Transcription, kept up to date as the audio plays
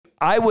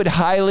I would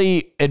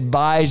highly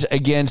advise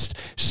against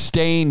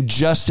staying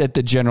just at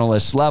the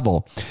generalist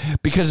level,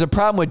 because the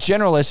problem with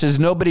generalists is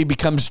nobody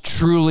becomes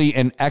truly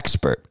an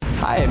expert.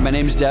 Hi, my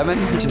name's Devin.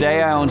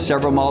 Today I own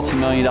several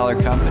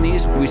multi-million-dollar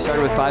companies. We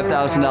started with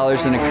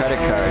 $5,000 in a credit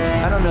card.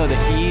 I don't know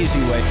the easy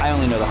way. I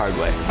only know the hard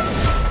way.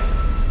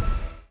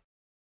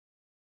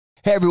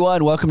 Hey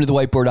everyone, welcome to the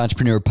Whiteboard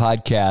Entrepreneur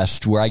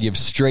Podcast, where I give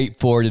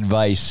straightforward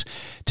advice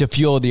to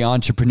fuel the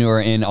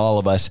entrepreneur in all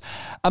of us.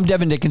 I'm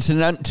Devin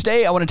Dickinson, and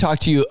today I want to talk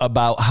to you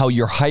about how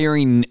your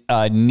hiring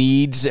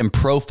needs and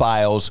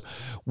profiles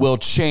will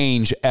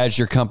change as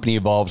your company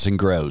evolves and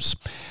grows.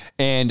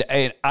 And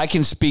I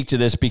can speak to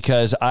this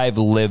because I've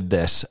lived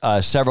this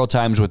several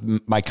times with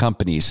my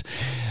companies.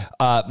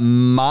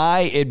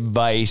 My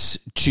advice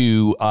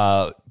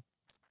to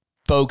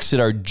folks that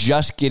are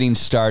just getting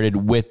started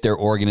with their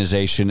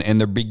organization and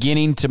they're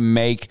beginning to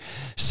make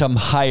some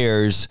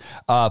hires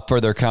for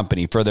their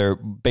company, for their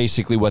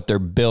basically what they're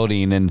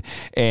building,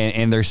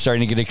 and they're starting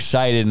to get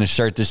excited and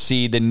start to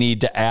see the need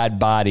to add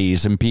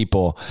bodies and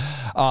people.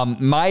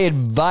 My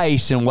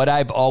advice and what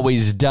I've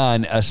always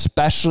done,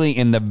 especially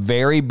in the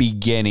very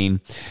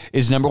beginning,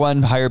 is number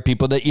one, hire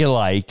people that you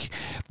like,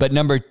 but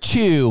number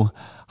two,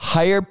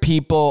 hire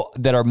people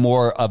that are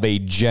more of a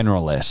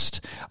generalist.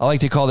 I like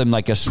to call them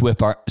like a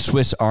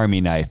Swiss Army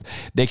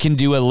knife. They can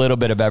do a little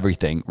bit of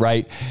everything,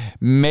 right?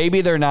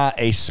 Maybe they're not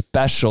a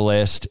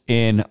specialist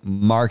in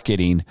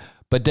marketing,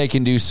 but they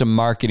can do some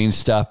marketing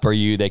stuff for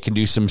you. They can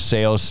do some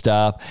sales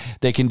stuff.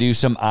 They can do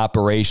some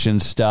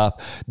operations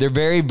stuff. They're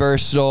very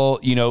versatile.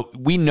 You know,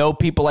 we know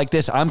people like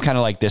this. I'm kind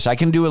of like this. I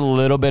can do a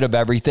little bit of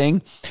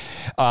everything,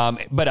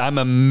 but I'm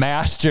a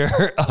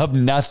master of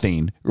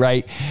nothing,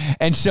 right?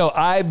 And so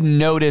I've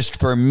noticed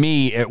for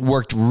me, it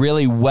worked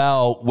really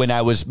well when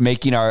I was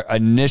making our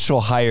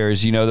initial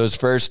hires, you know, those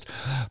first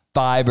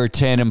 5 or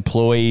 10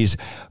 employees,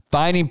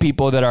 finding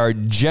people that are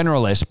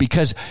generalists,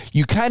 because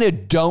you kind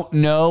of don't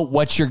know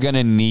what you're going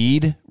to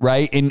need,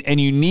 right? And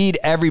you need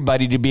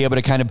everybody to be able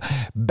to kind of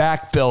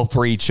backfill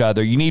for each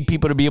other. You need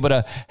people to be able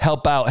to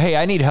help out. Hey,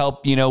 I need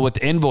help, you know, with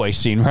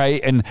invoicing,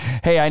 right? And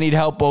hey, I need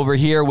help over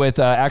here with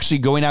actually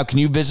going out. Can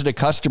you visit a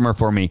customer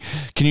for me?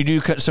 Can you do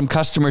some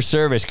customer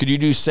service? Could you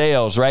do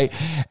sales, right?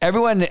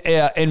 Everyone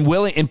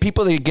and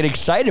people that get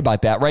excited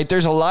about that, right?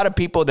 There's a lot of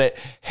people that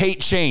hate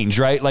change,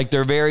 right? Like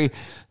they're very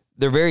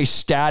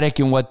static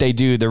in what they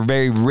do. They're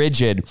very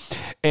rigid.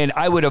 And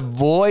I would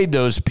avoid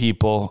those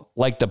people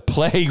like the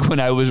plague when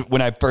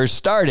I first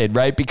started,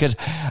 right? Because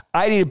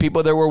I needed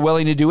people that were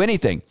willing to do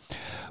anything.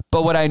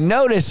 But what I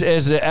noticed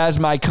is that as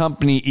my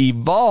company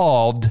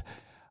evolved,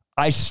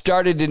 I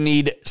started to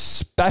need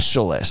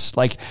specialists.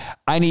 Like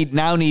I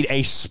now need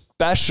a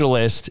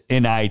specialist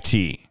in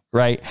IT.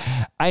 Right?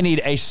 I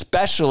need a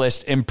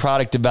specialist in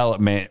product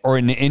development or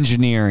in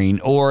engineering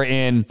or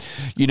in,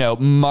 you know,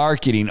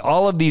 marketing,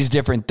 all of these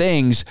different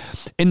things.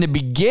 In the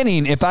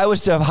beginning, if I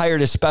was to have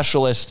hired a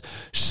specialist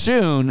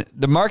soon,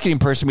 the marketing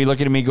person would be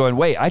looking at me going,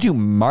 wait, I do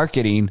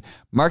marketing.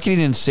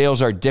 Marketing and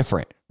sales are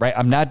different, right?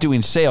 I'm not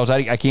doing sales.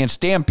 I can't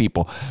stand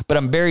people, but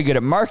I'm very good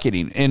at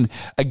marketing. And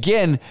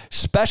again,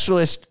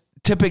 specialists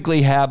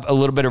typically have a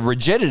little bit of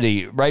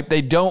rigidity, right?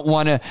 They don't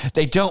want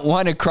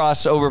to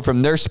cross over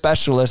from their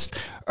specialist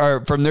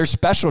or from their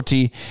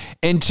specialty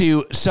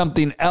into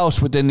something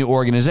else within the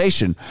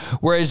organization.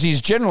 Whereas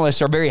these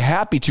generalists are very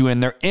happy to,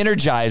 and they're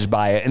energized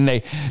by it, and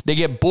they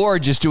get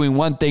bored just doing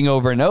one thing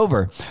over and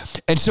over.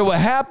 And so what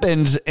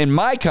happens in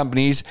my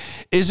companies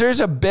is there's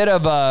a bit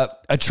of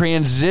a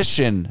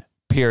transition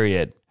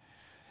period.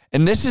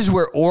 And this is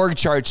where org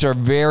charts are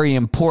very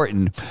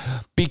important,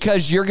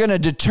 because you're going to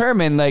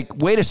determine,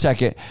 like, wait a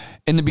second,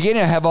 in the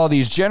beginning I have all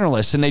these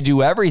generalists and they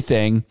do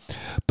everything,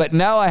 but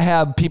now I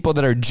have people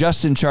that are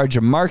just in charge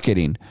of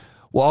marketing.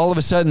 Well, all of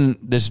a sudden,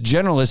 this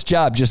generalist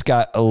job just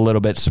got a little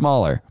bit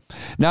smaller.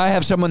 Now I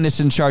have someone that's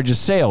in charge of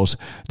sales.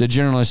 The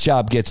generalist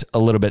job gets a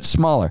little bit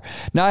smaller.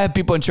 Now I have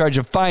people in charge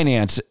of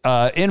finance,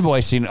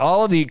 invoicing,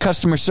 all of the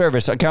customer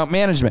service, account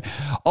management.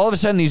 All of a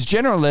sudden, these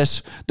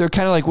generalists, they're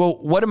kind of like, well,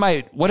 what am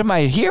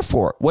I here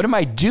for? What am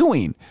I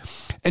doing?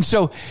 And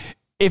so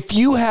if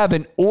you have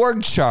an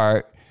org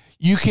chart,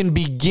 you can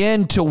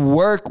begin to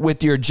work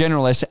with your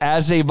generalists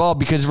as they evolve,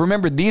 because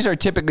remember, these are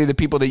typically the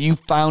people that you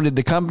founded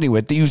the company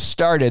with, that you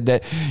started,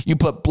 that you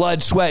put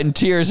blood, sweat, and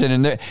tears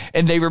in,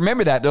 and they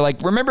remember that. They're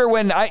like, remember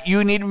when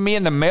you needed me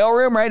in the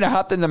mailroom, right? I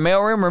hopped in the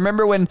mailroom.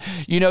 Remember when,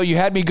 you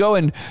had me go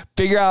and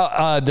figure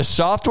out the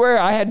software?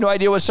 I had no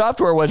idea what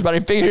software was, but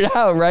I figured it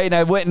out, right? And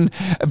I went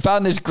and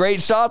found this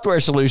great software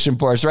solution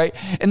for us, right?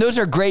 And those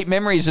are great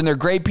memories, and they're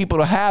great people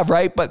to have,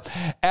 right? But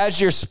as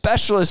your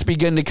specialists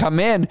begin to come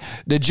in,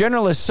 the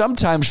generalists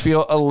sometimes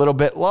feel a little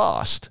bit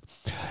lost.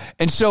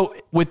 And so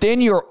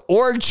within your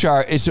org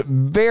chart, it's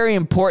very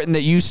important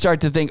that you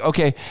start to think,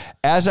 okay,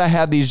 as I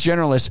have these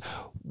generalists,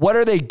 What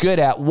are they good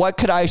at? What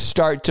could I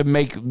start to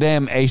make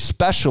them a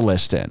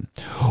specialist in?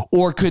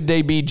 Or could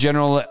they be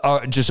general,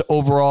 just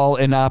overall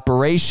in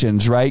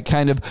operations, right?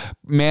 Kind of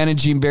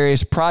managing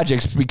various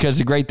projects, because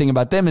the great thing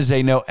about them is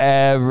they know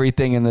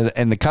everything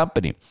in the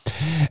company.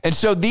 And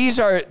so these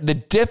are the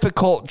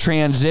difficult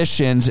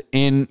transitions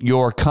in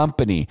your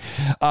company.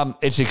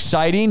 It's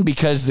exciting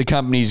because the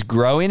company's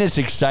growing. It's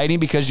exciting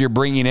because you're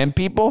bringing in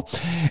people.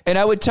 And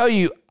I would tell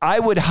you, I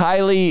would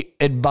highly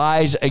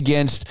advise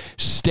against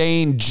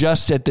staying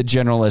just at the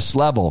generalist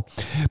level,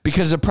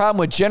 because the problem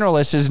with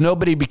generalists is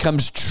nobody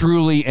becomes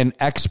truly an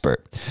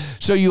expert.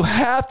 So you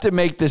have to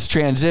make this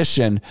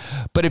transition.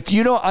 But if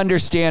you don't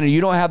understand, or you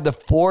don't have the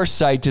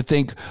foresight to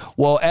think,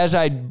 well, as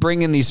I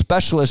bring in these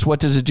specialists, what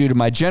does it do to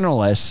my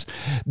generalists?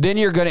 Then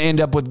you're going to end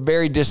up with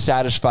very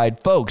dissatisfied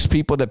folks,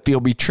 people that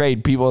feel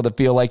betrayed, people that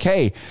feel like,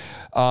 hey,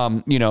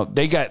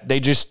 they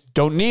just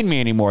don't need me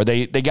anymore.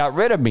 They got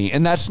rid of me.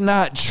 And that's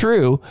not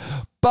true.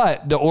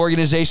 But the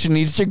organization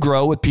needs to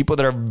grow with people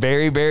that are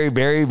very, very,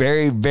 very,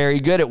 very,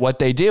 very good at what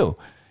they do.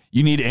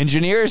 You need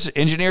engineers.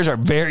 Engineers are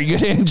very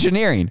good at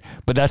engineering,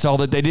 but that's all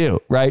that they do,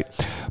 right?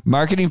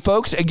 Marketing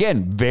folks,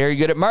 again, very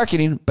good at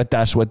marketing, but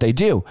that's what they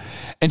do.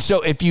 And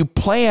so if you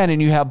plan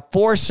and you have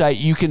foresight,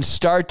 you can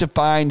start to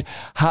find,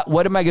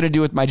 what am I going to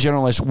do with my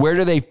generalists? Where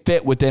do they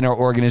fit within our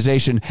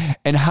organization?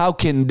 And how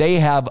can they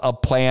have a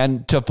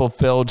plan to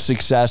fulfill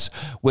success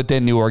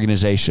within the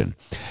organization?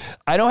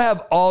 I don't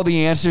have all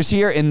the answers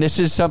here, and this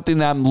is something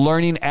that I'm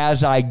learning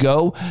as I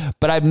go,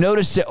 but I've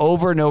noticed it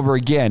over and over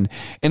again.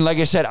 And like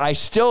I said, I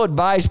still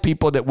advise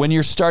people that when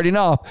you're starting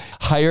off,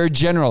 hire a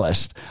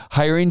generalist.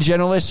 Hiring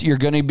generalists, you're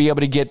going to be able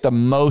to get the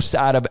most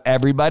out of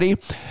everybody.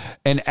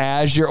 And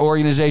as your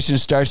organization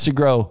starts to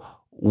grow,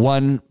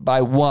 one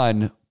by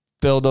one,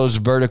 fill those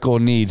vertical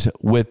needs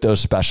with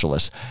those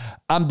specialists.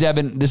 I'm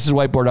Devin. This is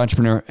Whiteboard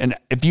Entrepreneur. And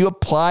if you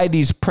apply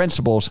these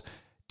principles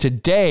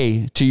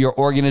today to your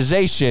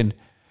organization,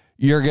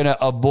 you're going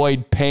to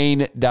avoid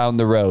pain down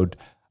the road.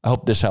 I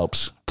hope this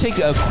helps. Take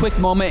a quick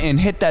moment and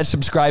hit that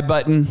subscribe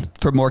button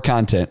for more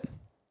content.